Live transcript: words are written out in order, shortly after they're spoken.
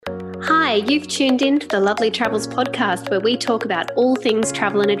Hi, you've tuned in to the Lovely Travels podcast where we talk about all things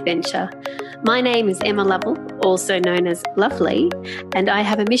travel and adventure. My name is Emma Lovell, also known as Lovely, and I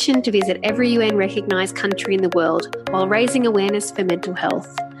have a mission to visit every UN recognised country in the world while raising awareness for mental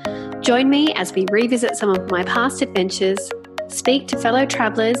health. Join me as we revisit some of my past adventures, speak to fellow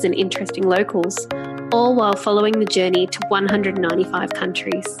travellers and interesting locals, all while following the journey to 195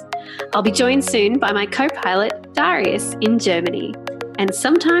 countries. I'll be joined soon by my co-pilot, Darius, in Germany. And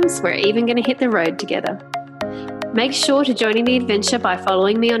sometimes we're even going to hit the road together. Make sure to join in the adventure by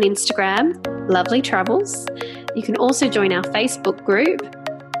following me on Instagram, Lovely Travels. You can also join our Facebook group,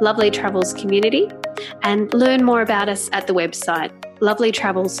 Lovely Travels Community, and learn more about us at the website,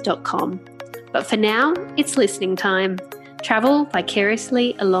 lovelytravels.com. But for now, it's listening time. Travel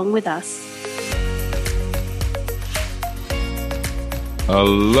vicariously along with us.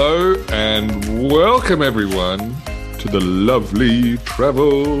 Hello and welcome everyone to the Lovely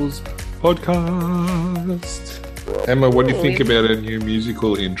Travels podcast. Emma, what do you think about our new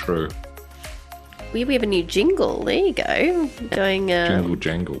musical intro? We have a new jingle. There you go. Going Jingle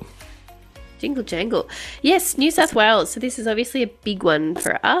jangle. Jingle jangle. Yes, New South Wales. So this is obviously a big one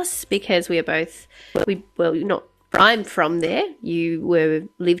for us because we are both. I'm from there. You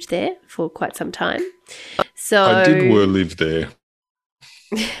lived there for quite some time. So I did live there.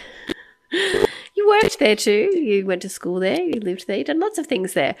 You worked there too. You went to school there. You lived there. You've done lots of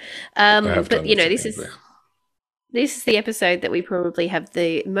things there. But you know, this is the episode that we probably have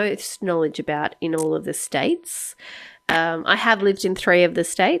the most knowledge about in all of the states. I have lived in 3 of the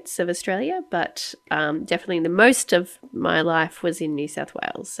states of Australia, but definitely the most of my life was in New South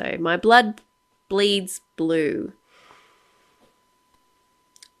Wales. So my blood bleeds blue.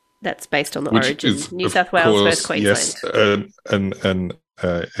 That's based on the origin. New South Wales versus Queensland. Yes, and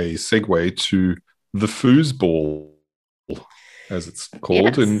a segue to the foosball, as it's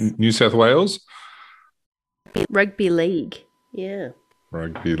called in New South Wales. Rugby league, yeah.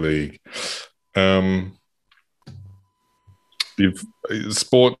 Rugby league.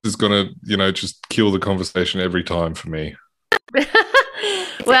 Sport is going to, just kill the conversation every time for me.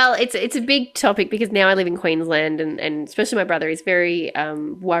 Well, it's a big topic because now I live in Queensland and especially my brother is very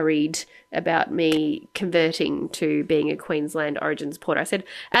worried about me converting to being a Queensland origin supporter. I said,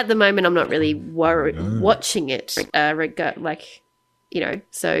 at the moment, I'm not really watching it, so I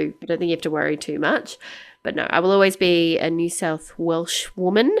don't think you have to worry too much. But no, I will always be a New South Welsh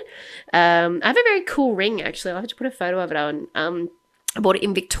woman. I have a very cool ring, actually. I'll have to put a photo of it on. I bought it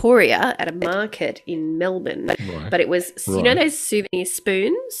in Victoria at a market in Melbourne, but it was, you know, those souvenir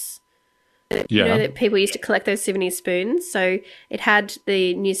spoons? Yeah. You know that people used to collect those souvenir spoons? So it had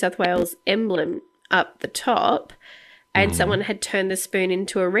the New South Wales emblem up the top and someone had turned the spoon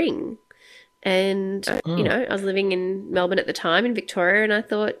into a ring. And, I was living in Melbourne at the time in Victoria and I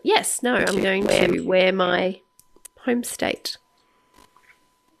thought, yes, no, I'm going to wear my home state.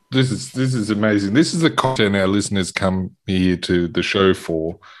 This is amazing. This is the content our listeners come here to the show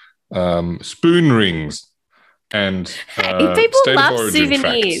for. Spoon rings and people state love of origin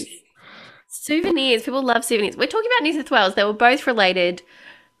souvenirs. facts. Souvenirs. People love souvenirs. We're talking about New South Wales. They were both related.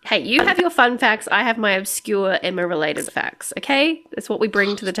 Hey, you have your fun facts. I have my obscure Emma-related facts, okay? That's what we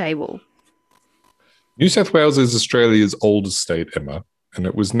bring to the table. New South Wales is Australia's oldest state, Emma, and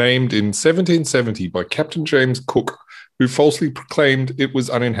it was named in 1770 by Captain James Cook, who falsely proclaimed it was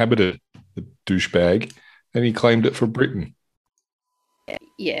uninhabited, the douchebag, and he claimed it for Britain.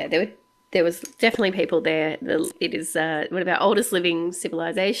 Yeah, there was definitely people there. It is one of our oldest living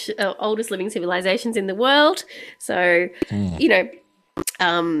civilizations in the world. So,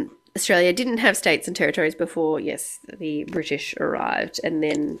 Australia didn't have states and territories before, yes, the British arrived, and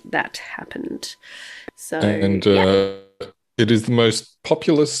then that happened. So, it is the most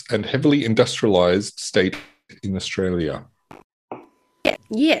populous and heavily industrialised state in Australia.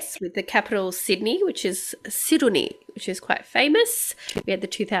 Yes, with the capital Sydney, which is quite famous. We had the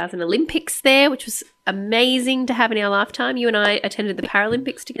 2000 Olympics there, which was amazing to have in our lifetime. You and I attended the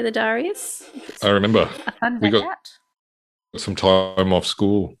Paralympics together, Darius. I remember. We got some time off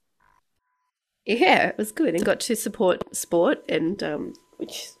school. Yeah, it was good and got to support sport and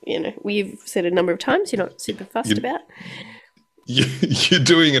which, we've said a number of times you're not super fussed about. You're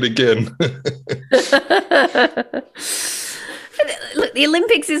doing it again. Look, the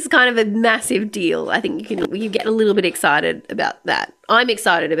Olympics is kind of a massive deal. I think you get a little bit excited about that. I'm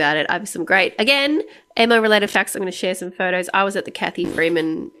excited about it. I have some great, again, Emma-related facts. I'm going to share some photos. I was at the Cathy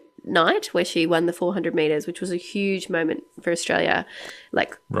Freeman night where she won the 400 metres, which was a huge moment for Australia.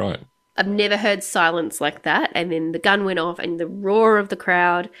 Right. I've never heard silence like that. And then the gun went off and the roar of the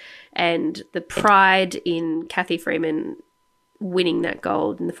crowd and the pride in Cathy Freeman winning that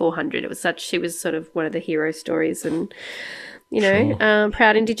gold in the 400. She was sort of one of the hero stories, and Sure.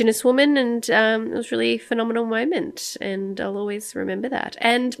 proud Indigenous woman, and it was really a phenomenal moment, and I'll always remember that.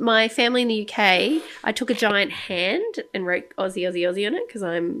 And my family in the UK, I took a giant hand and wrote Aussie, Aussie, Aussie on it because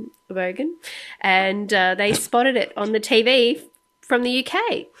I'm a bogan, and they spotted it on the TV from the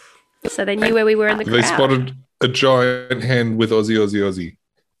UK, so they knew where we were in the crowd. They spotted a giant hand with Aussie, Aussie, Aussie.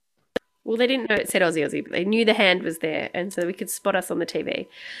 Well, they didn't know it said Aussie, Aussie, but they knew the hand was there, and so we could spot us on the TV.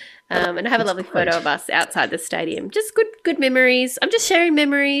 And I have a lovely photo of us outside the stadium. Just good memories. I'm just sharing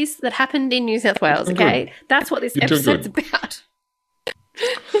memories that happened in New South Wales, okay? Good. That's what this episode's about.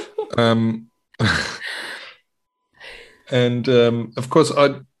 And of course,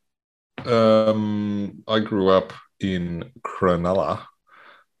 I grew up in Cronulla,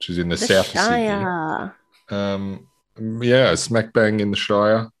 which is in the south Shire. of Sydney. Yeah, smack bang in the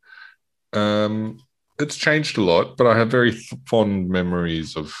Shire. It's changed a lot, but I have very fond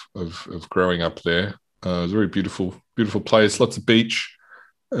memories of growing up there. It was a very beautiful place, lots of beach.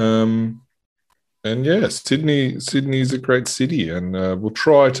 And yeah, Sydney's a great city, and we'll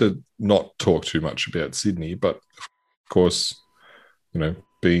try to not talk too much about Sydney, but of course,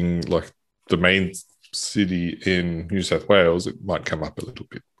 being like the main city in New South Wales, it might come up a little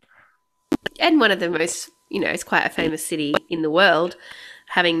bit. And one of the most, it's quite a famous city in the world,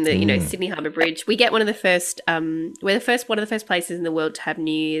 having the, Sydney Harbour Bridge. We get one of the first, one of the first places in the world to have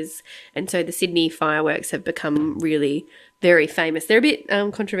New Year's. And so the Sydney fireworks have become really very famous. They're a bit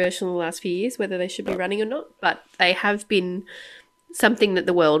controversial in the last few years, whether they should be running or not, but they have been something that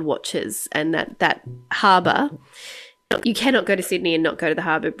the world watches, and that harbour, you cannot go to Sydney and not go to the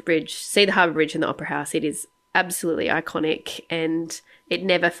Harbour Bridge, see the Harbour Bridge and the Opera House. It is absolutely iconic, and it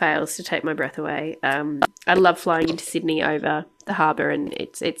never fails to take my breath away. I love flying into Sydney over the harbour, and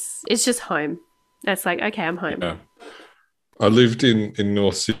it's just home. That's like, okay, I'm home. Yeah. I lived in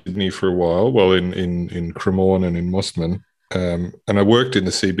North Sydney for a while, well, in Cremorne and in Mosman, and I worked in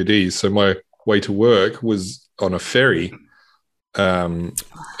the CBD, so my way to work was on a ferry, and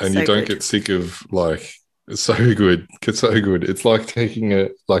so you don't get sick of, like, it's so good. It's so good. It's like taking a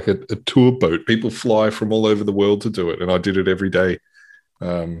tour boat. People fly from all over the world to do it, and I did it every day.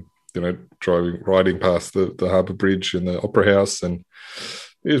 Riding past the Harbour Bridge and the Opera House, and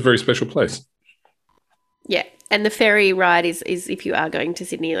it was a very special place. Yeah, and the ferry ride is if you are going to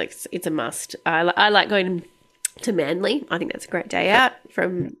Sydney, like it's a must. I like going to Manly. I think that's a great day out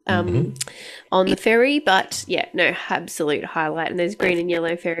from on the ferry. But yeah, no, absolute highlight. And those green and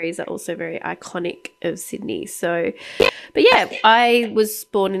yellow ferries are also very iconic of Sydney. So, but yeah, I was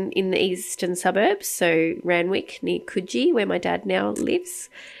born in the eastern suburbs, so Randwick near Coogee, where my dad now lives,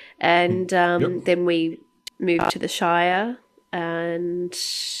 and then we moved to the Shire, and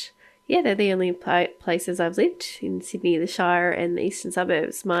yeah, they're the only places I've lived in Sydney, the Shire, and the eastern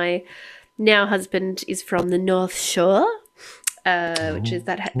suburbs. My now husband is from the North Shore, which is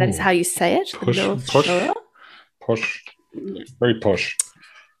that is how you say it. Posh, North posh, Shore. Posh. Very posh.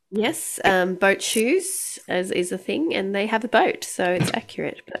 Yes, boat shoes is a thing, and they have a boat, so it's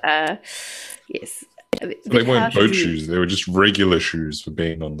accurate. But yes, they weren't boat shoes; they were just regular shoes for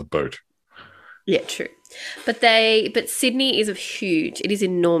being on the boat. Yeah, true. But Sydney is huge. It is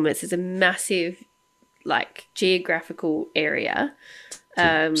enormous. It's a massive, like, geographical area.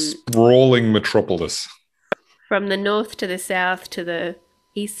 Sprawling metropolis. From the north to the south to the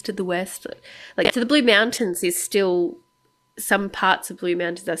east to the west, like to the Blue Mountains is still. Some parts of Blue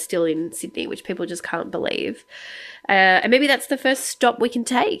Mountains are still in Sydney, which people just can't believe. And maybe that's the first stop we can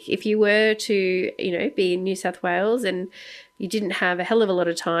take if you were to, be in New South Wales and you didn't have a hell of a lot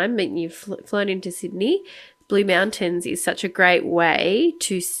of time and you've flown into Sydney. Blue Mountains is such a great way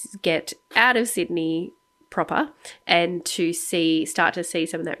to get out of Sydney proper and to start to see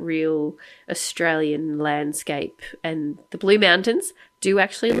some of that real Australian landscape. And the Blue Mountains do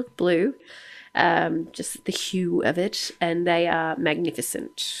actually look blue. Just the hue of it, and they are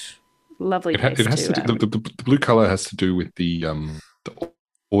magnificent. Lovely. The blue color has to do with the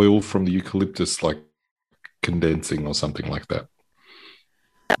oil from the eucalyptus, like condensing or something like that.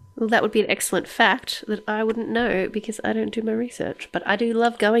 Well, that would be an excellent fact that I wouldn't know because I don't do my research, but I do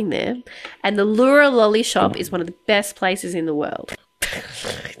love going there. And the Lura Lolly Shop is one of the best places in the world.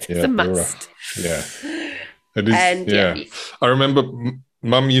 It's a must. Yeah, it is. And I remember.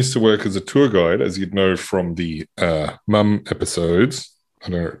 Mum used to work as a tour guide, as you'd know from the Mum episodes. I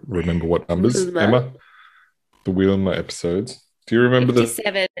don't remember what numbers, Emma. The Wilma episodes. Do you remember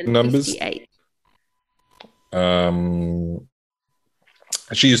 57 the numbers? 58.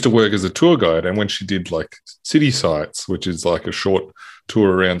 She used to work as a tour guide, and when she did like city sites, which is like a short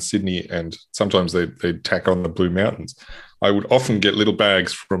tour around Sydney, and sometimes they'd tack on the Blue Mountains. I would often get little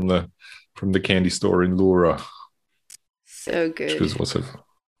bags from the candy store in Laura, So good. which was also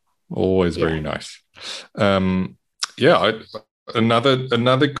always Yeah. very nice.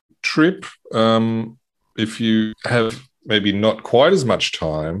 Another trip. If you have maybe not quite as much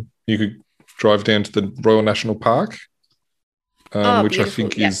time, you could drive down to the Royal National Park, which I Beautiful.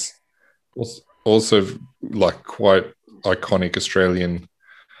 think is also like quite iconic Australian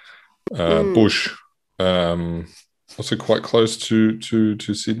bush. Also quite close to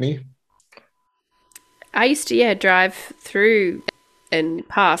Sydney. I used to, drive through and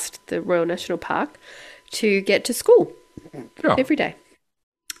past the Royal National Park to get to school every day.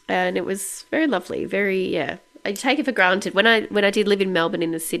 And it was very lovely, I take it for granted. When I did live in Melbourne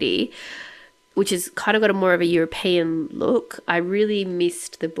in the city, which has kind of got more of a European look, I really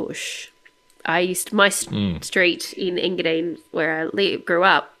missed the bush. My street in Engadine, where I grew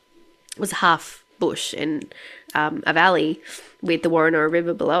up, was half bush and a valley with the Warrenora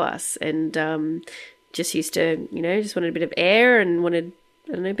River below us, and just used to, just wanted a bit of air and wanted,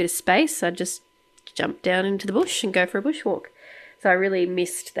 a bit of space. I'd just jump down into the bush and go for a bushwalk. So I really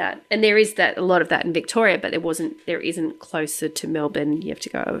missed that. And there is a lot of that in Victoria, but there isn't closer to Melbourne. You have to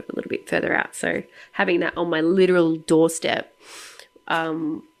go a little bit further out. So having that on my literal doorstep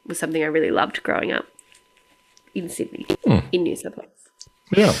was something I really loved growing up in Sydney, in New South Wales.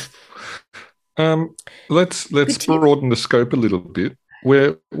 Yeah. Let's broaden the scope a little bit.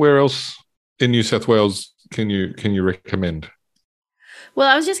 Where else in New South Wales can you recommend? Well,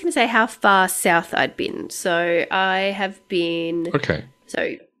 I was just going to say how far south I'd been. So I have been. Okay.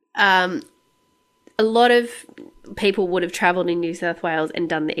 So a lot of people would have travelled in New South Wales and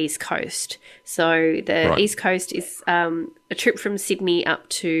done the East Coast. So the East Coast is a trip from Sydney up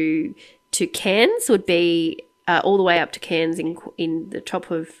to Cairns would be all the way up to Cairns in the top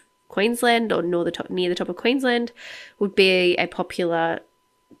of Queensland or near the top of Queensland would be a popular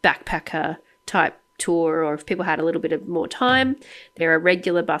backpacker type tour, or if people had a little bit of more time, there are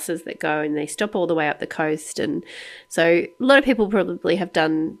regular buses that go and they stop all the way up the coast, and so a lot of people probably have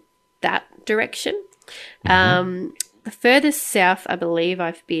done that direction. The furthest south I believe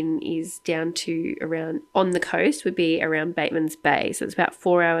I've been is down to around on the coast would be around Batemans Bay, so it's about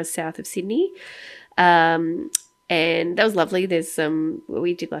 4 hours south of Sydney. And that was lovely.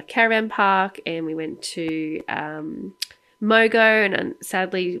 We did like caravan park, and we went to Mogo, and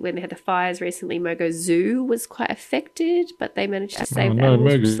sadly when they had the fires recently, Mogo Zoo was quite affected, but they managed to save the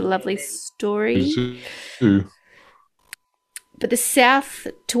animals, which is a lovely story. Zoo. But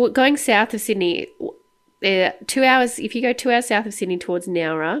going south of Sydney, 2 hours, if you go 2 hours south of Sydney towards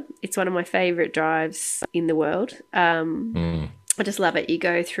Nowra, it's one of my favourite drives in the world. I just love it. You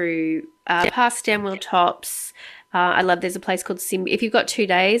go through past Stanwell Tops. I love, there's a place called if you've got 2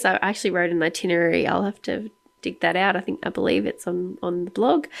 days, I actually wrote an itinerary. I'll have to dig that out. I believe it's on the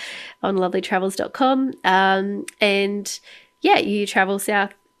blog on lovelytravels.com. And yeah, you travel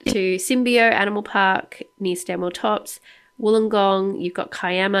south to Symbio Animal Park near Stanwell Tops, Wollongong, you've got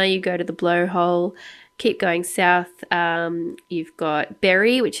Kiama, you go to the Blowhole, keep going south. You've got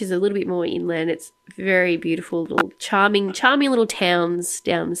Berry, which is a little bit more inland. It's very beautiful, little charming little towns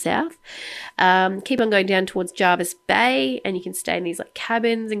down south. Keep on going down towards Jarvis Bay, and you can stay in these like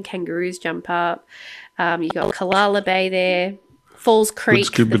cabins, and kangaroos jump up. You've got Kalala Bay there, Falls Creek.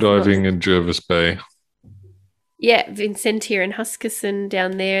 Good scuba diving in Jervis Bay. Yeah, Vincentia and Huskisson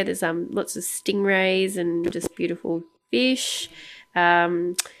down there. There's lots of stingrays and just beautiful fish.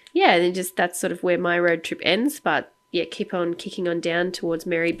 And then just that's sort of where my road trip ends. But yeah, keep on kicking on down towards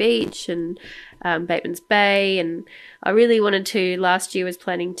Mary Beach and Batemans Bay. And I really wanted to, last year was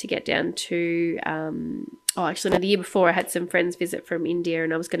planning to get down to, the year before I had some friends visit from India,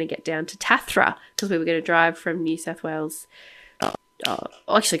 and I was going to get down to Tathra because we were going to drive from New South Wales.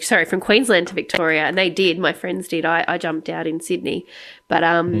 From Queensland to Victoria, and they did. My friends did. I jumped out in Sydney, but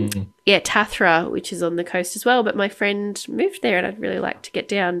Tathra, which is on the coast as well. But my friend moved there, and I'd really like to get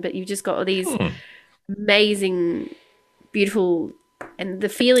down. But you've just got all these amazing, beautiful, and the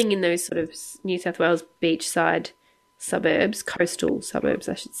feeling in those sort of New South Wales beachside suburbs, coastal suburbs,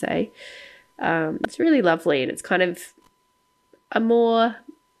 I should say. It's really lovely, and it's kind of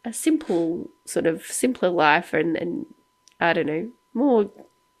a simpler life, and I don't know, more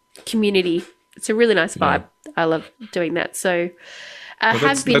community. It's a really nice vibe. Yeah. I love doing that. So I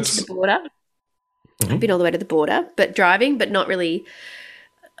have been to the border. I've been all the way to the border, but driving, but not really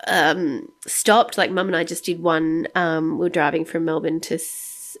stopped. Like Mum and I just did one. We were driving from Melbourne to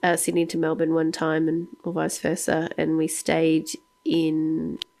Sydney to Melbourne one time, or vice versa, and we stayed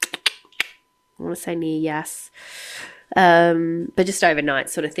in, I want to say near Yass. but just overnight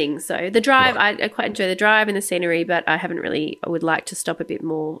sort of thing. So the drive, Right. I quite enjoy the drive and the scenery, but I would like to stop a bit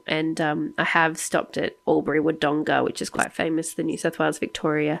more. And I have stopped at Albury Wodonga, which is quite famous, the New South Wales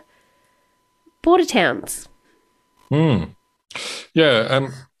Victoria border towns. Yeah,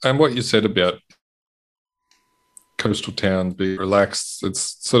 and what you said about coastal towns being relaxed,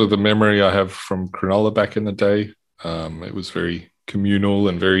 it's sort of the memory I have from Cronulla back in the day. It was very communal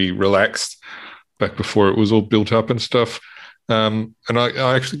and very relaxed back before it was all built up and stuff. And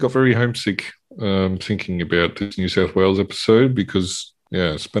I actually got very homesick thinking about this New South Wales episode because,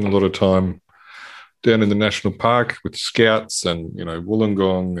 yeah, I spent a lot of time down in the national park with scouts and,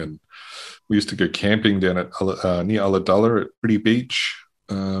 Wollongong, and we used to go camping down at near Ulladulla at Pretty Beach,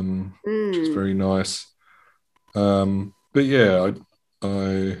 which is very nice. But yeah,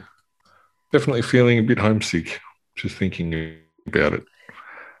 I definitely feeling a bit homesick just thinking about it,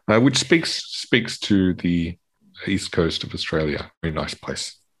 which speaks to the east coast of Australia. Very nice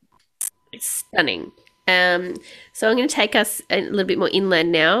place. It's stunning. So I'm going to take us a little bit more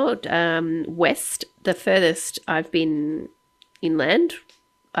inland now, west. The furthest I've been inland,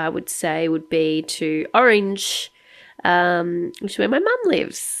 I would say, would be to Orange, which is where my mum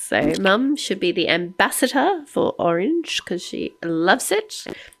lives. So mum should be the ambassador for Orange because she loves it.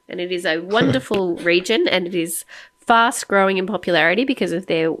 And it is a wonderful region, and it is fast growing in popularity because of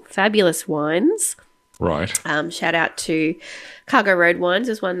their fabulous wines. Right. Shout out to Cargo Road Wines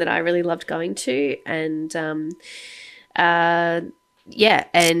is one that I really loved going to. And and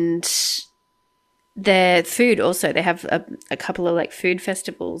their food also, they have a couple of like food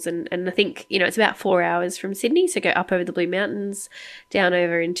festivals, and I think, it's about 4 hours from Sydney, so go up over the Blue Mountains, down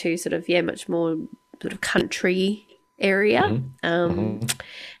over into sort of, much more sort of country area. And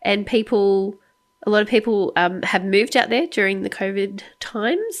a lot of people have moved out there during the COVID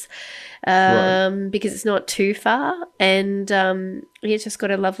times because it's not too far, and he's just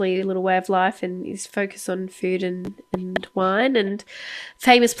got a lovely little way of life, and he's focused on food and wine. And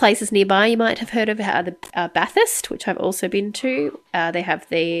famous places nearby you might have heard of are the Bathurst, which I've also been to. They have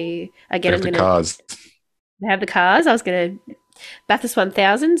Cars. They have the cars. Bathurst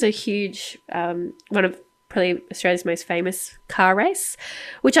 1000 is a huge one of probably Australia's most famous car race,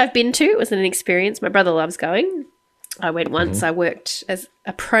 which I've been to. It was an experience. My brother loves going. I went once. I worked as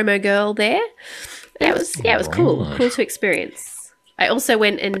a promo girl there. It was cool. Cool to experience. I also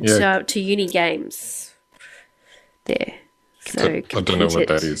went to uni games there. So I don't know what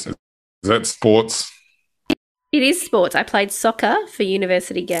that is. Is that sports? It is sports. I played soccer for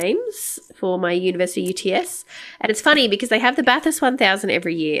university games for my university UTS. And it's funny because they have the Bathurst 1000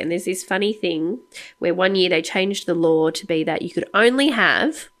 every year. And there's this funny thing where one year they changed the law to be that you could only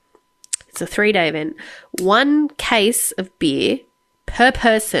have, it's a 3-day event, 1 case of beer per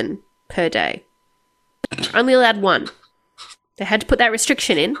person per day. Only allowed 1. They had to put that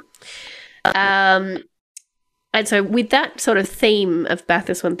restriction in. And so with that sort of theme of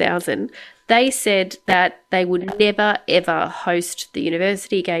Bathurst 1000, they said that they would never, ever host the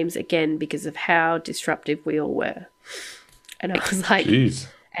university games again because of how disruptive we all were. And I was like, Jeez.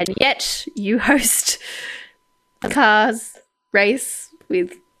 And yet you host a cars race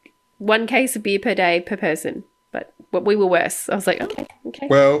with 1 case of beer per day per person. But we were worse. I was like, okay.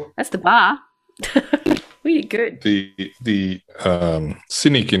 Well, that's the bar. We did good. The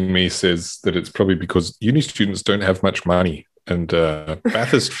cynic in me says that it's probably because uni students don't have much money, and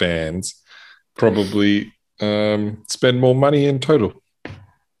Bathurst fans probably spend more money in total.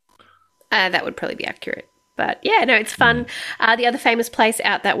 That would probably be accurate. But yeah, no, it's fun. The other famous place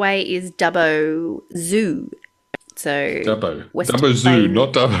out that way is Dubbo Zoo. So Dubbo Zoo,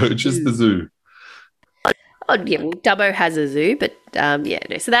 not Dubbo, just the zoo. Oh yeah, well, Dubbo has a zoo, but so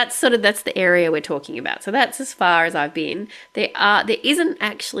that's the area we're talking about. So that's as far as I've been. There isn't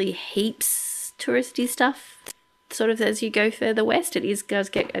actually heaps touristy stuff sort of as you go further west. It does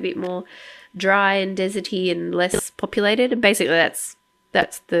get a bit more dry and deserty and less populated. And basically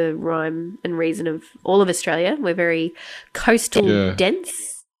that's the rhyme and reason of all of Australia. We're very coastal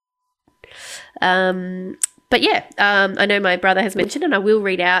dense. But yeah, I know my brother has mentioned, and I will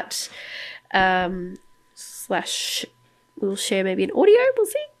read out we'll share maybe an audio, we'll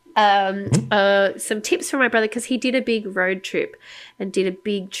see. Some tips from my brother, because he did a big road trip and did a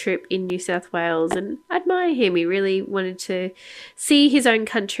big trip in New South Wales, and I admire him. He really wanted to see his own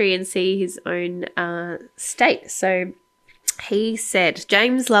country and see his own state. So he said,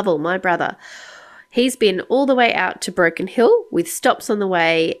 James Lovell, my brother, he's been all the way out to Broken Hill with stops on the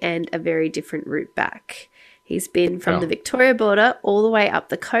way and a very different route back. He's been from the Victoria border all the way up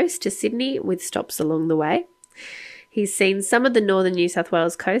the coast to Sydney with stops along the way. He's seen some of the northern New South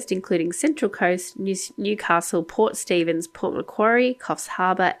Wales coast, including Central Coast, Newcastle, Port Stephens, Port Macquarie, Coffs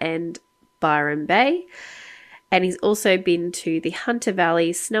Harbour and Byron Bay. And he's also been to the Hunter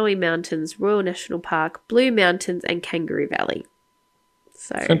Valley, Snowy Mountains, Royal National Park, Blue Mountains and Kangaroo Valley.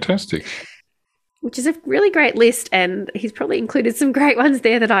 So fantastic. Which is a really great list, and he's probably included some great ones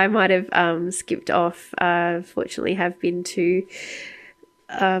there that I might have skipped off. Fortunately, I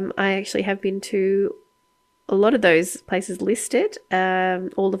actually have been to a lot of those places listed,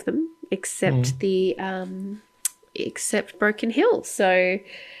 all of them except except Broken Hill. So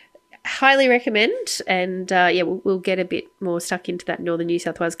highly recommend, and we'll get a bit more stuck into that northern New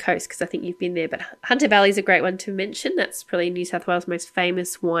South Wales coast because I think you've been there. But Hunter Valley is a great one to mention. That's probably New South Wales' most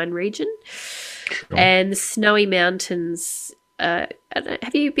famous wine region. Sure. And the Snowy Mountains. Have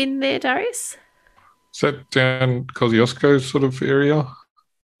you been there, Darius? Is that down Kosciuszko sort of area?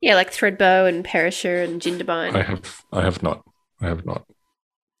 Yeah, like Thredbo and Perisher and Jindabyne. I have not.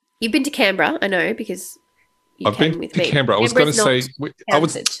 You've been to Canberra, I know, because I've been to Canberra. I was going to say,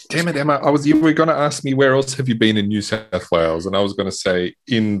 damn it, Emma. You were going to ask me where else have you been in New South Wales, and I was going to say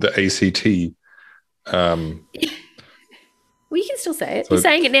in the ACT. Well, you can still say it. So you're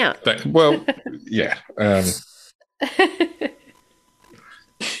saying it now. Yeah.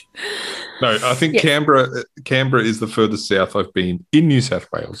 No, I think yes. Canberra is the furthest south I've been in New South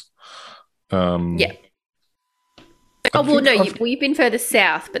Wales. Yeah. You've been further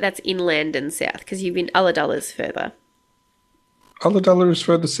south, but that's inland and south because you've been Ulladulla's further. Ulladulla is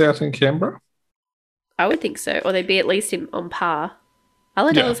further south in Canberra? I would think so, or they'd be at least on par.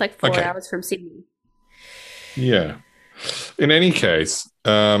 Ulladulla's like 4 hours from Sydney. Yeah. In any case,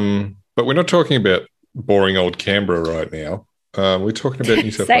 but we're not talking about boring old Canberra right now. We're talking about New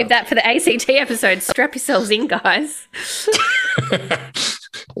South Wales. Save that for the ACT episode. Strap yourselves in, guys.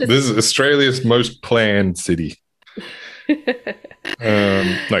 This is Australia's most planned city.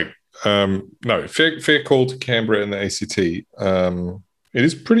 Fair call to Canberra and the ACT. It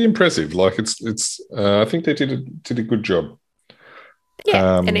is pretty impressive. Like it's. I think they did a good job.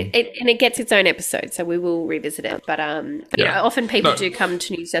 Yeah, and it gets its own episode, so we will revisit it. But often people do come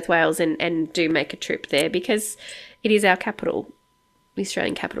to New South Wales and do make a trip there because it is our capital, the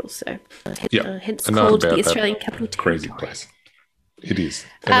Australian capital. So hence called the Australian Capital Territory. Crazy place. It is,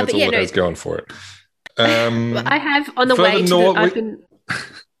 and that's all it has going for it. I have on the way to I've been.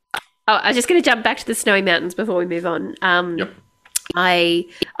 I was just going to jump back to the Snowy Mountains before we move on. I'm a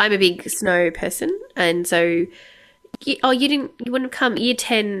big snow person, and so. You wouldn't have come. Year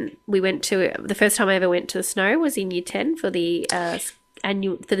 10, we went to the first time I ever went to the snow was in year 10 for the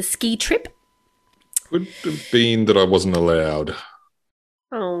ski trip. Could have been that I wasn't allowed.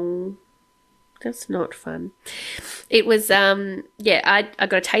 Oh, that's not fun. It was I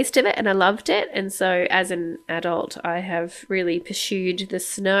got a taste of it and I loved it, and so as an adult I have really pursued the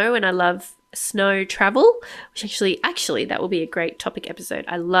snow, and I love snow travel, which actually that will be a great topic episode.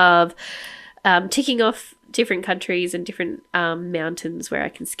 I love ticking off different countries and different mountains where I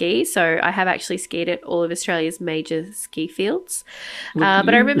can ski. So I have actually skied at all of Australia's major ski fields.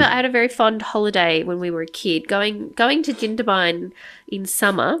 But I remember I had a very fond holiday when we were a kid, going to Jindabyne in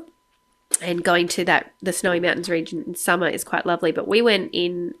summer, and going to the Snowy Mountains region in summer is quite lovely. But we went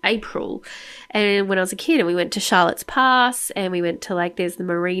in April, and when I was a kid, and we went to Charlotte's Pass, and we went to there's the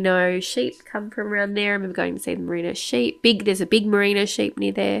merino sheep come from around there. I remember going to see the merino sheep. There's a big merino sheep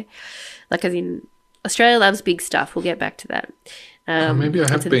near there. Like as in Australia loves big stuff. We'll get back to that. Maybe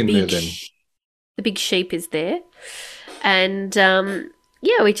I have been there then. The big sheep is there. And Thredbo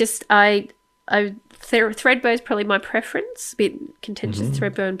is probably my preference. A bit contentious,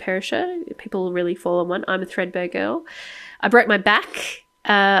 Thredbo and Perisher. People really fall on one. I'm a Thredbo girl. I broke my back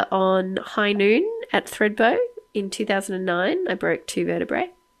on high noon at Thredbo in 2009. I broke 2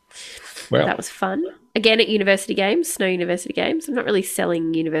 vertebrae. Wow. That was fun. Again at University Games, Snow University Games. I'm not really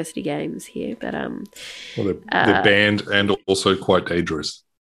selling University Games here, but they're banned and also quite dangerous.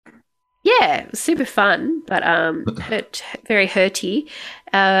 Yeah, it was super fun, but very hurty.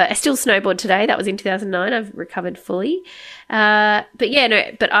 I still snowboard today. That was in 2009. I've recovered fully. One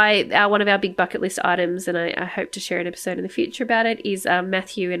of our big bucket list items, and I hope to share an episode in the future about it, is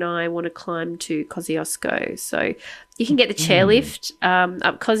Matthew and I want to climb to Kosciuszko. So you can get the chairlift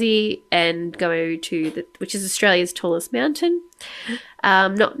up Kosci and go to which is Australia's tallest mountain.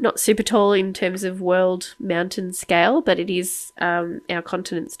 Not super tall in terms of world mountain scale, but it is our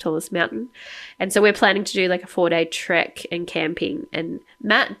continent's tallest mountain. And so we're planning to do like a 4-day trek and camping. And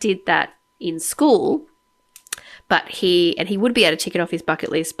Matt did that in school, but he would be able to tick it off his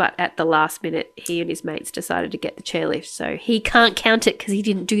bucket list, but at the last minute he and his mates decided to get the chairlift. So he can't count it because he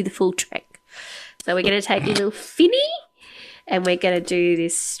didn't do the full trek. So we're going to take little Finny and we're going to do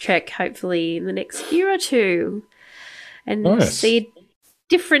this trek hopefully in the next year or two and see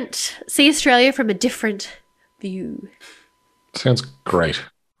Australia from a different view. Sounds great.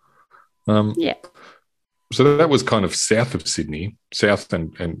 Yeah. So that was kind of south of Sydney, south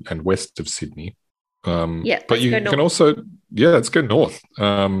and west of Sydney. But you can also, let's go north.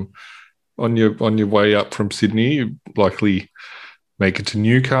 On your way up from Sydney, you likely make it to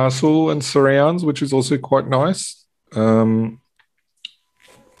Newcastle and surrounds, which is also quite nice.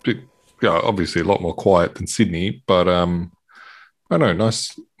 Obviously a lot more quiet than Sydney, but I know,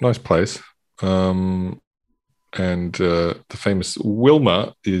 nice place. And the famous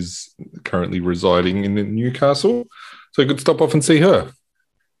Wilma is currently residing in Newcastle, so you could stop off and see her.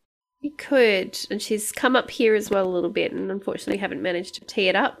 You could, and she's come up here as well a little bit, and unfortunately haven't managed to tee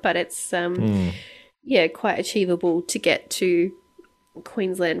it up, but it's quite achievable to get to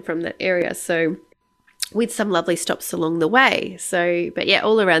Queensland from that area. So with some lovely stops along the way. So, but yeah,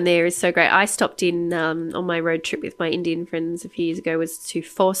 all around there is so great. I stopped in on my road trip with my Indian friends a few years ago was to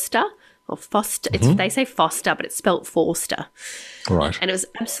Forster. Or Foster. They say Foster, but it's spelt Forster. Right. And it was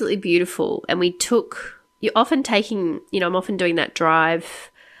absolutely beautiful. And you're often taking, I'm often doing that drive.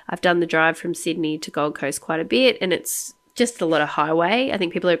 I've done the drive from Sydney to Gold Coast quite a bit, and it's just a lot of highway. I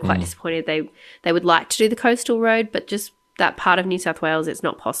think people are quite disappointed. They would like to do the coastal road, but just that part of New South Wales, it's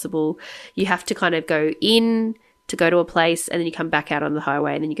not possible. You have to kind of go in to go to a place, and then you come back out on the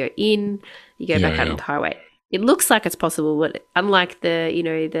highway, and then you go in, you go back out on the highway. It looks like it's possible, but unlike they've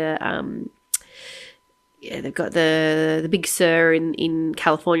got the Big Sur in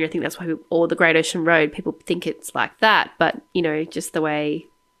California. I think that's why, or the Great Ocean Road, people think it's like that. But, just the way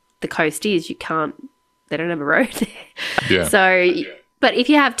the coast is, they don't have a road there. Yeah. So, but if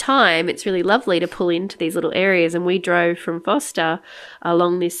you have time, it's really lovely to pull into these little areas. And we drove from Foster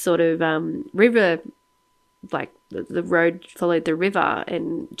along this sort of river, like the road followed the river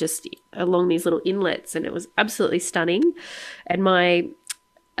and just along these little inlets, and it was absolutely stunning. And my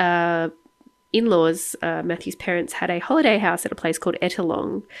in-laws, Matthew's parents, had a holiday house at a place called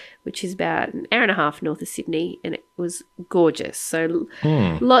Ettalong, which is about an hour and a half north of Sydney, and it was gorgeous. So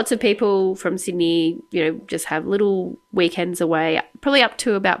lots of people from Sydney, just have little weekends away, probably up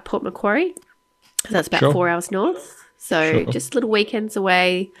to about Port Macquarie. That's about 4 hours north. So just little weekends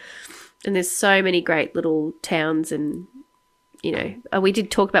away. And there's so many great little towns, and, we did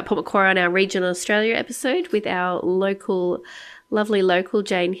talk about Port Macquarie on our Regional Australia episode with our lovely local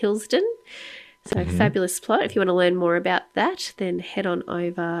Jane Hilsden. So fabulous plot. If you want to learn more about that, then head on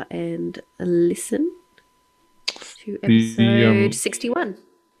over and listen to episode 61.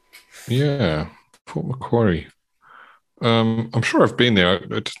 Yeah, Port Macquarie. I'm sure I've been there.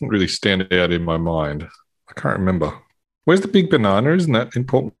 It doesn't really stand out in my mind. I can't remember. Where's the Big Banana? Isn't that in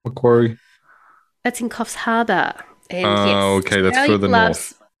Port Macquarie? That's in Coffs Harbour. And okay, that's further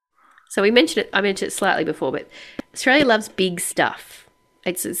north. So I mentioned it slightly before, but Australia loves big stuff.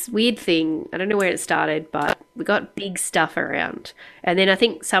 It's this weird thing. I don't know where it started, but we got big stuff around. And then I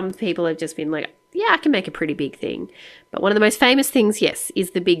think some people have just been like, yeah, I can make a pretty big thing. But one of the most famous things, yes,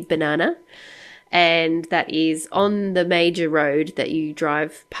 is the Big Banana. And that is on the major road that you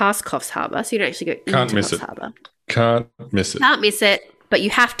drive past Coffs Harbour. So you don't actually go into Coffs Harbour. Can't miss it. Can't miss it, but you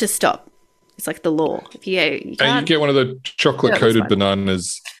have to stop. It's like the law. If you can't, and you get one of the chocolate-coated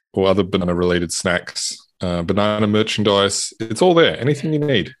bananas or other banana-related snacks, banana merchandise. It's all there. Anything you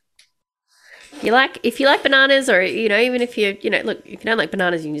need. If you like bananas, or even if look, if you don't like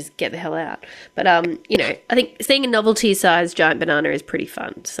bananas, you can just get the hell out. But I think seeing a novelty-sized giant banana is pretty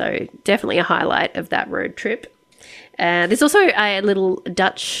fun. So definitely a highlight of that road trip. There's also a little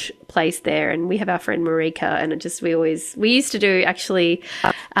Dutch place there, and we have our friend Marika, and we used to do actually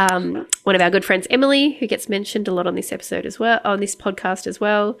one of our good friends, Emily, who gets mentioned a lot on this episode as well, on this podcast as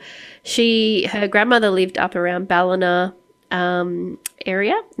well. Her grandmother lived up around Ballina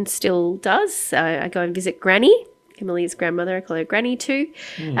area and still does. I go and visit Granny, Emily's grandmother. I call her Granny too.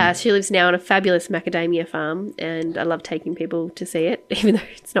 She lives now on a fabulous macadamia farm, and I love taking people to see it, even though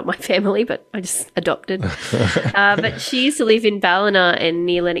it's not my family, but I just adopted. But she used to live in Ballina and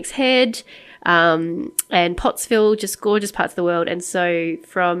near Lennox Head and Pottsville, just gorgeous parts of the world. And so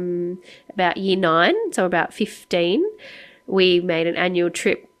from about year 9, so about 15, we made an annual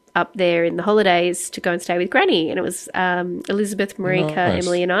trip up there in the holidays to go and stay with Granny. And it was Elizabeth, Marika,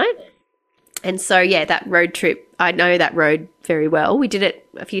 Emily and I. And so, yeah, that road trip, I know that road very well. We did it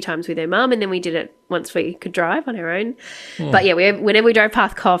a few times with her mum, and then we did it once we could drive on our own. But, yeah, whenever we drove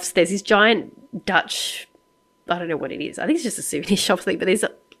past Coffs, there's this giant Dutch, I don't know what it is. I think it's just a souvenir shop thing, but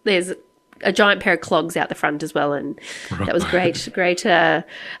there's a giant pair of clogs out the front as well, and that was great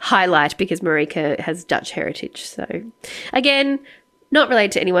highlight because Marika has Dutch heritage. So again, not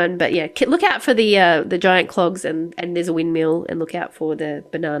related to anyone, but yeah, look out for the giant clogs, and there's a windmill, and look out for the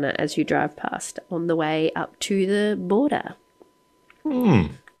banana as you drive past on the way up to the border.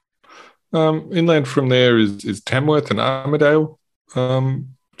 Inland from there is Tamworth and Armidale,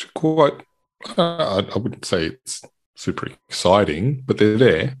 which are quite. I wouldn't say it's super exciting, but they're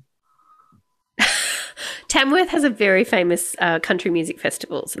there. Tamworth has a very famous country music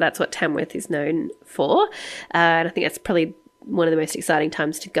festival, so that's what Tamworth is known for, and I think that's probably one of the most exciting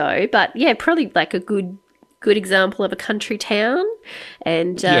times to go. But yeah, probably like a good example of a country town,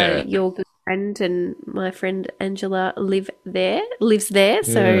 and your good friend and my friend Angela lives there.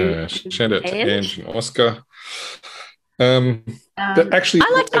 So shout out to Ange and Oscar. Actually,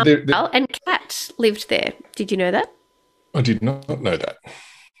 I liked Armidale, and Kat lived there. Did you know that? I did not know that.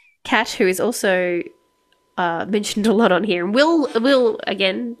 Kat, who is also mentioned a lot on here, and will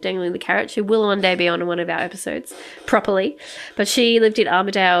again dangling the carrot. She will one day be on one of our episodes properly, but she lived in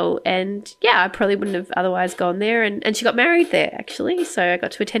Armidale, and I probably wouldn't have otherwise gone there. And she got married there actually, so I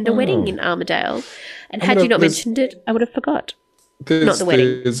got to attend a wedding in Armidale. And had you not mentioned it, I would have forgot. Not the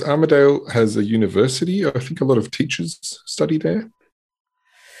wedding. Armidale has a university. I think a lot of teachers study there.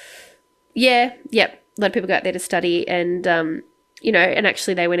 Yeah, yep. A lot of people go out there to study, and and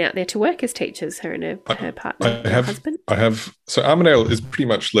actually they went out there to work as teachers, her and her partner, her husband. So Armidale is pretty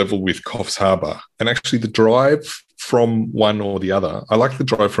much level with Coffs Harbour, and actually the drive from one or the other, I like the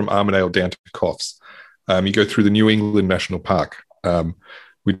drive from Armidale down to Coffs. You go through the New England National Park,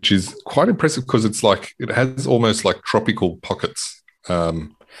 which is quite impressive because it has almost like tropical pockets.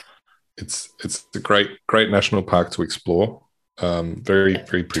 It's a great national park to explore. Very,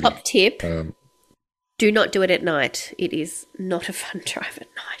 very pretty. Top tip. Do not do it at night. It is not a fun drive at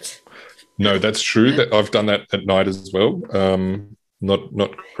night. No, that's true. That I've done that at night as well.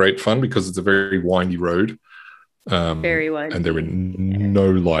 Not great fun because it's a very windy road. Very windy. And there are no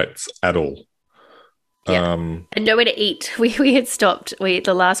lights at all. Yeah. And nowhere to eat. We had stopped.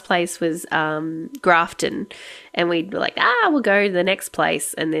 The last place was Grafton, and we were like, we'll go to the next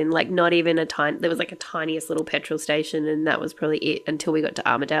place, and then not even there was a tiniest little petrol station, and that was probably it until we got to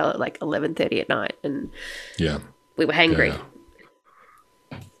Armidale at 11:30 at night, and we were hangry.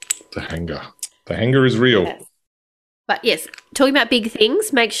 Yeah. The hanger is real. Yeah. But yes, talking about big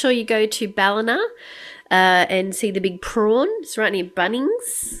things, make sure you go to Ballina and see the big prawn. It's right near Bunnings.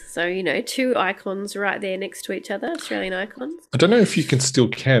 So, two icons right there next to each other, Australian icons. I don't know if you still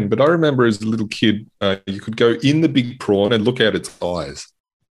can, but I remember as a little kid, you could go in the big prawn and look out its eyes.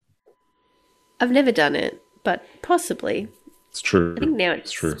 I've never done it, but possibly. It's true. I think now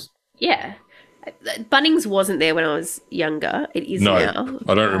it's true. Yeah. Bunnings wasn't there when I was younger. It is now. No,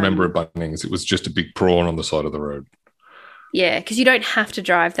 I don't remember a Bunnings. It was just a big prawn on the side of the road. Yeah, because you don't have to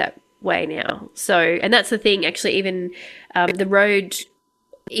drive that way now. So, and that's the thing, actually, even the road,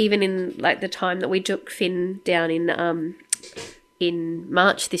 even in the time that we took Finn down in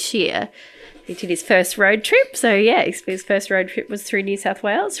March this year, he did his first road trip. So yeah, his first road trip was through New South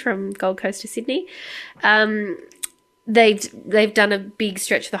Wales from Gold Coast to Sydney. They've done a big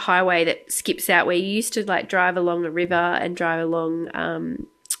stretch of the highway that skips out where you used to drive along a river and drive along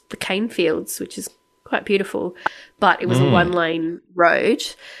the cane fields, which is quite beautiful, but it was a one-lane road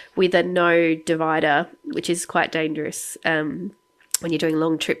with a no divider, which is quite dangerous when you're doing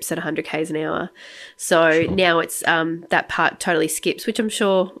long trips at 100 k's an hour. So now it's that part totally skips, which I'm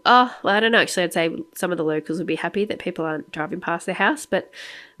sure, I don't know, actually I'd say some of the locals would be happy that people aren't driving past their house, but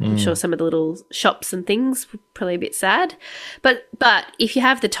I'm sure some of the little shops and things were probably a bit sad. But if you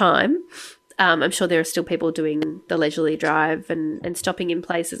have the time, I'm sure there are still people doing the leisurely drive and stopping in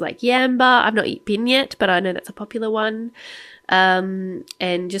places like Yamba. I've not been yet, but I know that's a popular one.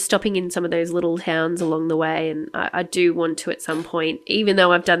 And just stopping in some of those little towns along the way. And I do want to at some point, even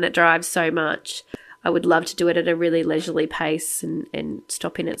though I've done that drive so much, I would love to do it at a really leisurely pace and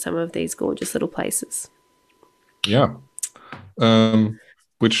stop in at some of these gorgeous little places. Yeah.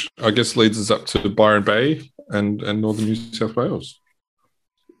 Which I guess leads us up to Byron Bay and northern New South Wales.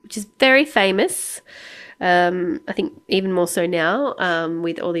 Which is very famous. I think even more so now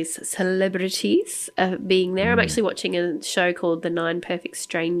with all these celebrities being there. I'm actually watching a show called The 9 Perfect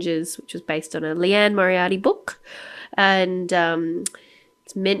Strangers, which was based on a Leanne Moriarty book. And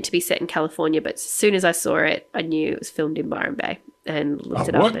it's meant to be set in California, but as soon as I saw it, I knew it was filmed in Byron Bay and looked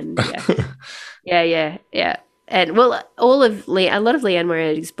it up. And yeah. And well, a lot of Leanne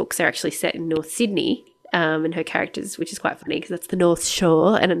Moriarty's books are actually set in North Sydney. And her characters, which is quite funny because that's the North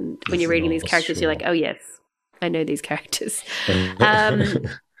Shore. And when you're reading these characters, you're like, oh, yes, I know these characters.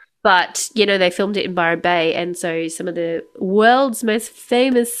 But, they filmed it in Byron Bay. And so some of the world's most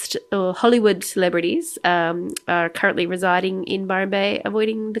famous Hollywood celebrities are currently residing in Byron Bay,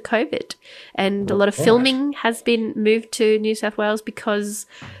 avoiding the COVID. And a lot of filming has been moved to New South Wales because,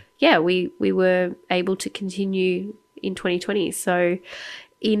 we were able to continue in 2020. So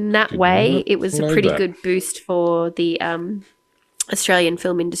in that way, it was a pretty good boost for the Australian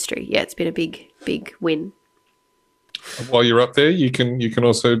film industry. Yeah, it's been a big, big win. While you're up there, you can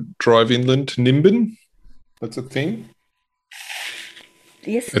also drive inland to Nimbin. That's a thing.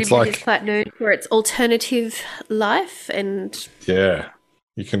 Yes, Nimbin is quite known for its alternative life, and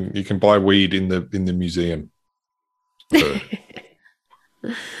you can buy weed in the museum. So.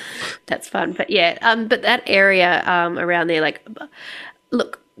 That's fun, but but that area around there, like,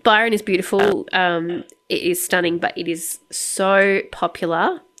 look, Byron is beautiful. It is stunning, but it is so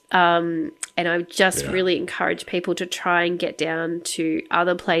popular. And I just really encourage people to try and get down to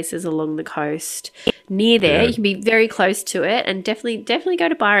other places along the coast near there. You can be very close to it, and definitely go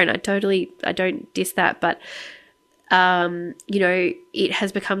to Byron. I don't diss that, but it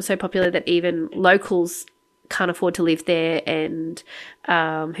has become so popular that even locals can't afford to live there, and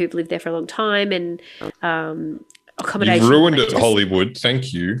who've lived there for a long time, and accommodation. You've ruined it, Hollywood.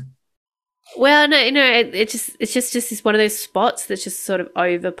 Thank you. Well, no, it's just one of those spots that's just sort of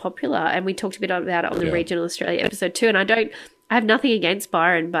over popular, and we talked a bit about it on the Regional Australia episode too. And I have nothing against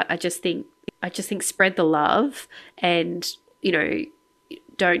Byron, but I just think spread the love, and you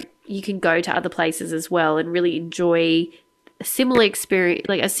can go to other places as well and really enjoy a similar experience,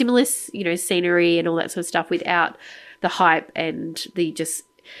 like a similar scenery and all that sort of stuff, without the hype and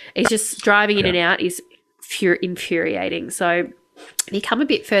it's just driving in and out is infuriating. So if you come a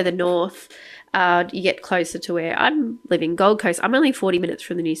bit further north, you get closer to where I'm living, Gold Coast. I'm only 40 minutes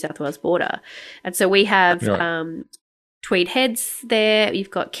from the New South Wales border. And so we have Tweed Heads there.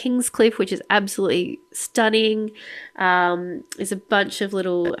 You've got Kingscliff, which is absolutely stunning. There's a bunch of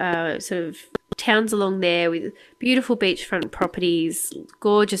little sort of towns along there with beautiful beachfront properties,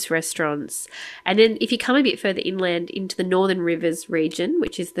 gorgeous restaurants. And then if you come a bit further inland into the Northern Rivers region,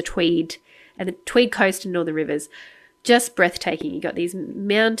 which is the Tweed and the Tweed Coast and Northern Rivers, just breathtaking. You got these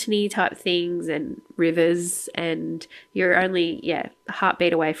mountainy type things and rivers, and you're only a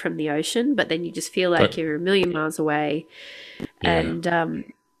heartbeat away from the ocean, but then you just feel like you're a million miles away. And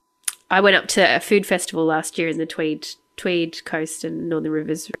I went up to a food festival last year in the Tweed Coast and Northern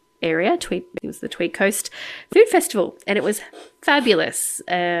Rivers area. It was the Tweed Coast Food Festival, and it was fabulous.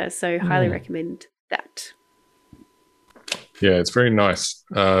 So highly recommend that. Yeah, it's very nice.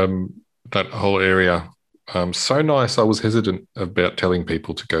 That whole area. So nice. I was hesitant about telling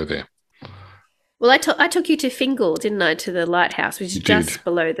people to go there. Well, I took you to Fingal, didn't I, to the lighthouse, which is just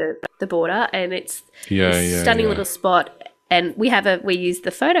below the border, and it's a stunning little spot. And we used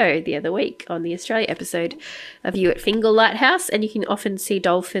the photo the other week on the Australia episode of you at Fingal Lighthouse, and you can often see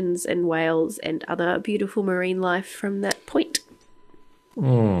dolphins and whales and other beautiful marine life from that point.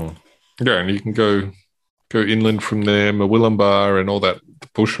 Yeah, and you can go inland from there. Murwillumbah and all that. The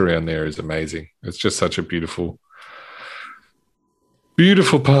bush around there is amazing. It's just such a beautiful,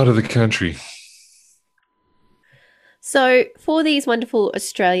 beautiful part of the country. So for these wonderful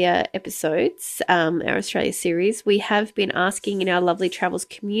Australia episodes, our Australia series, we have been asking in our Lovely Travels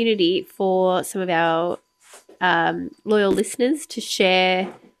community for some of our loyal listeners to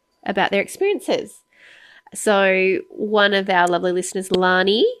share about their experiences. So one of our lovely listeners,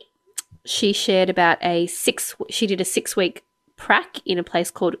 Lani, she shared about she did a 6-week prac in a place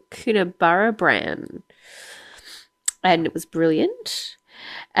called Coonabarabran, and it was brilliant.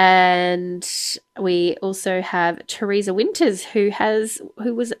 And we also have Teresa Winters, who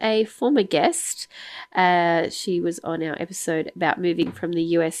was a former guest. She was on our episode about moving from the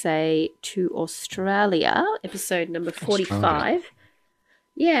USA to Australia, episode number 45.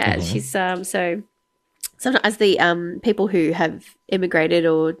 Yeah, she's so sometimes the people who have immigrated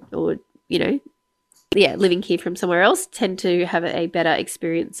or living here from somewhere else tend to have a better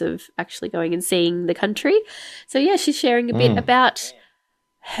experience of actually going and seeing the country. So yeah, she's sharing a bit about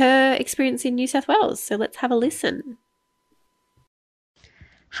her experience in New South Wales. So let's have a listen.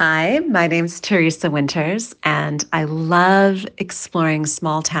 Hi, my name's Teresa Winters, and I love exploring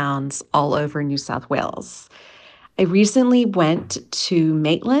small towns all over New South Wales. I recently went to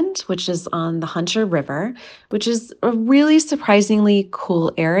Maitland, which is on the Hunter River, which is a really surprisingly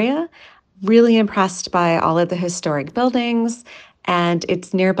cool area. Really impressed by all of the historic buildings, and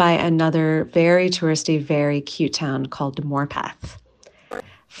it's nearby another very touristy, very cute town called Morpeth.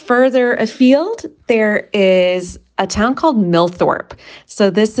 Further afield, there is a town called Millthorpe. So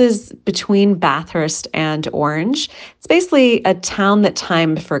this is between Bathurst and Orange. It's basically a town that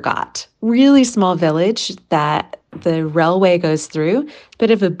time forgot. Really small village that the railway goes through.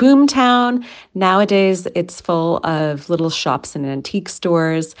 Bit of a boom town. Nowadays, it's full of little shops and antique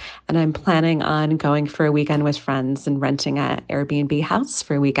stores. And I'm planning on going for a weekend with friends and renting an Airbnb house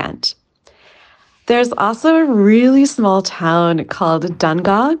for a weekend. There's also a really small town called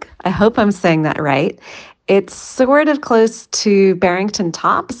Dungog. I hope I'm saying that right. It's sort of close to Barrington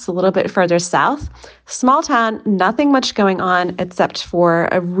Tops, a little bit further south. Small town, nothing much going on except for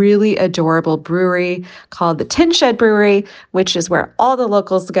a really adorable brewery called the Tin Shed Brewery, which is where all the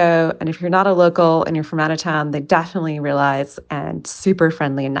locals go. And if you're not a local and you're from out of town, they definitely realize, and super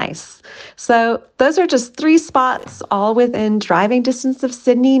friendly and nice. So those are just 3 spots, all within driving distance of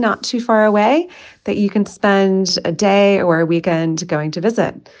Sydney, not too far away, that you can spend a day or a weekend going to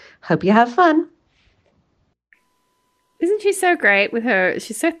visit. Hope you have fun. Isn't she so great with her?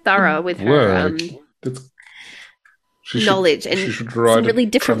 She's so thorough with her knowledge, and she should write some really a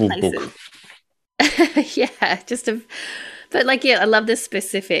different travel places. book. I love this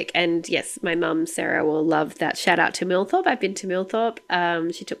specific. And yes, my mum Sarah will love that. Shout out to Millthorpe. I've been to Millthorpe.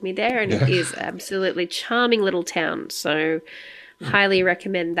 She took me there, and it is absolutely charming little town. So highly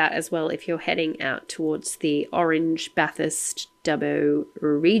recommend that as well if you're heading out towards the Orange, Bathurst, Dubbo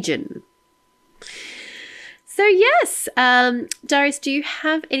region. So yes, Darius, do you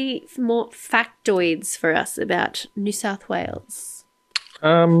have any more factoids for us about New South Wales?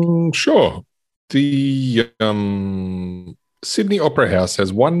 Sure. The Sydney Opera House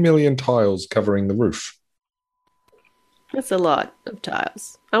has 1 million tiles covering the roof. That's a lot of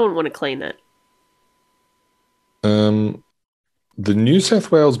tiles. I wouldn't want to clean that. The New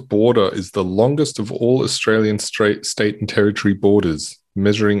South Wales border is the longest of all Australian state and territory borders,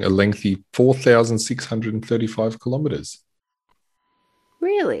 measuring a lengthy 4,635 kilometres.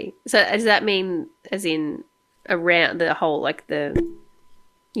 Really? So does that mean as in around the whole, like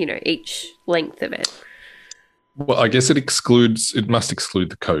each length of it? Well, I guess it must exclude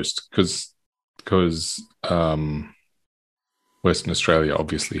the coast because Western Australia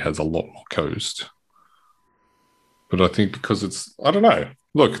obviously has a lot more coast. But I think because I don't know.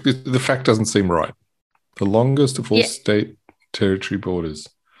 Look, the fact doesn't seem right. The longest of all state territory borders.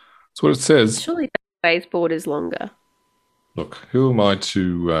 That's what it says. Surely WA's border's longer. Look, who am I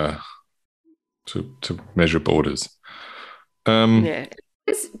to measure borders?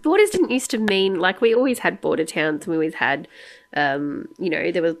 Borders didn't used to mean, like, we always had border towns, and we always had, there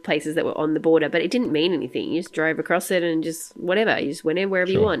were places that were on the border, but it didn't mean anything. You just drove across it and just whatever. You just went in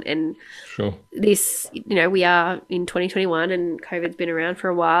wherever you want. And this, we are in 2021 and COVID's been around for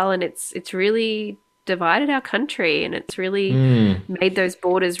a while, and it's really divided our country, and it's really made those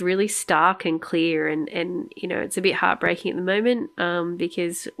borders really stark and clear, and it's a bit heartbreaking at the moment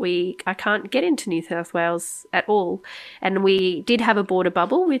because I can't get into New South Wales at all, and we did have a border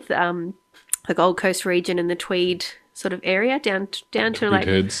bubble with the Gold Coast region and the Tweed sort of area down to like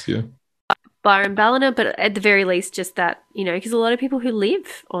Heads, Byron Ballina, but at the very least just that, because a lot of people who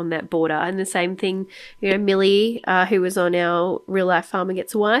live on that border, and the same thing, Millie, who was on our Real Life Farmer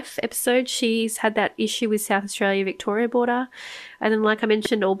Gets a Wife episode, she's had that issue with South Australia-Victoria border. And then, like I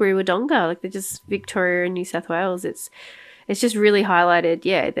mentioned, Albury-Wodonga, like they're just Victoria and New South Wales. It's just really highlighted,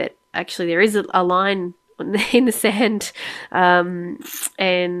 that actually there is a line in the sand, and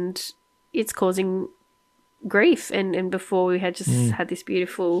it's causing grief, and before we had had this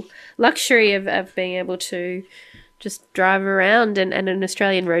beautiful luxury of being able to just drive around, and an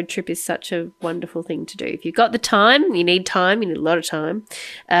Australian road trip is such a wonderful thing to do. If you've got the time, you need a lot of time,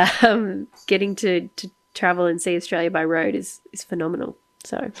 getting to travel and see Australia by road is phenomenal.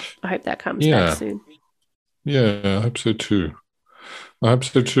 So I hope that comes back soon. Yeah, I hope so too.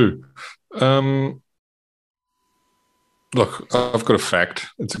 Look, I've got a fact.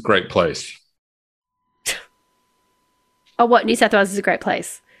 It's a great place. Oh, what? New South Wales is a great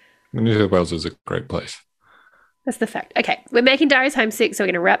place. New South Wales is a great place. That's the fact. Okay, we're making Darius homesick, so we're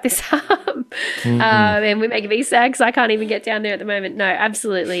going to wrap this up. And we're making me sad because I can't even get down there at the moment. No,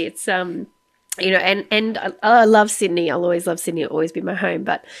 absolutely. It's, and I love Sydney. I'll always love Sydney. It'll always be my home.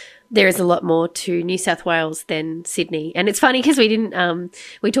 But there is a lot more to New South Wales than Sydney. And it's funny because we didn't,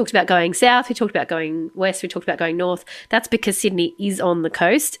 we talked about going south, we talked about going west, we talked about going north. That's because Sydney is on the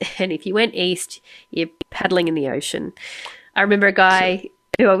coast. And if you went east, you're paddling in the ocean. I remember a guy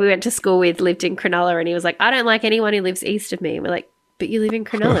who we went to school with lived in Cronulla, and he was like, I don't like anyone who lives east of me. And we're like, but you live in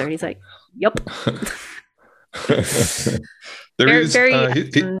Cronulla. And he's like, yep.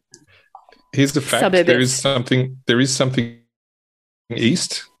 Here's the fact. There is something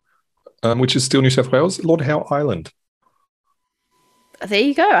east which is still New South Wales, Lord Howe Island. There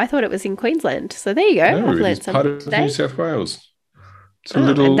you go. I thought it was in Queensland. So there you go. No, I've it learned is part something of today. New South Wales. It's a and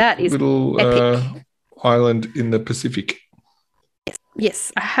little that is epic. Island in the Pacific.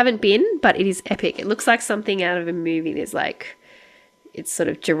 Yes, I haven't been, but it is epic. It looks like something out of a movie. There's like, it's sort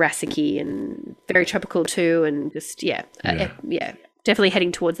of Jurassic-y and very tropical too, and just definitely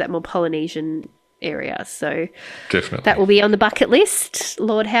heading towards that more Polynesian area. So Definitely. that will be on the bucket list,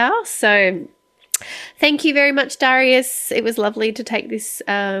 Lord Howe. So thank you very much, Darius. It was lovely to take this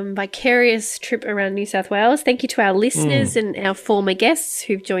vicarious trip around New South Wales. Thank you to our listeners and our former guests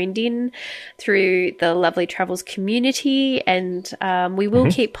who've joined in through the Lovely Travels community. And we will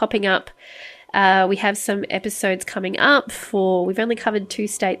keep popping up. We have some episodes coming up we've only covered 2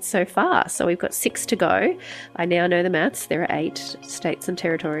 states so far, so we've got 6 to go. I now know the maths. There are 8 states and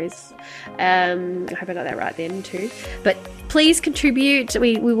territories. I hope I got that right then too. But please contribute.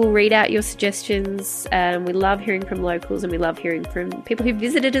 We will read out your suggestions. We love hearing from locals, and we love hearing from people who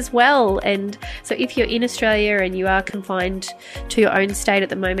visited as well. And so if you're in Australia and you are confined to your own state at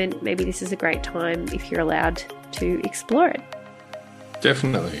the moment, maybe this is a great time, if you're allowed, to explore it.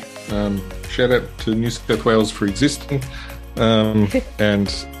 Definitely. Shout out to New South Wales for existing. And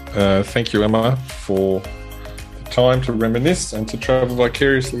thank you, Emma, for the time to reminisce and to travel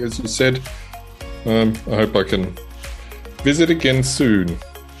vicariously, as you said. I hope I can visit again soon.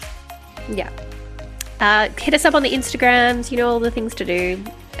 Yeah. Hit us up on the Instagrams, all the things to do.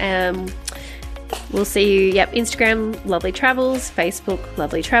 We'll see you, Instagram, Lovely Travels, Facebook,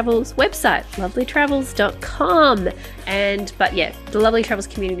 Lovely Travels, website, lovelytravels.com. The Lovely Travels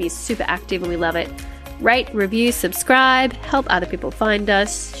community is super active and we love it. Rate, review, subscribe, help other people find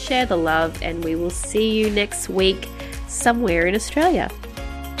us, share the love, and we will see you next week somewhere in Australia.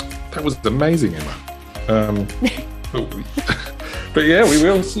 That was amazing, Emma. But yeah, we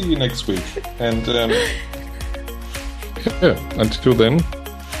will see you next week. And until then,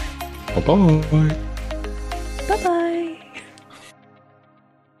 bye-bye.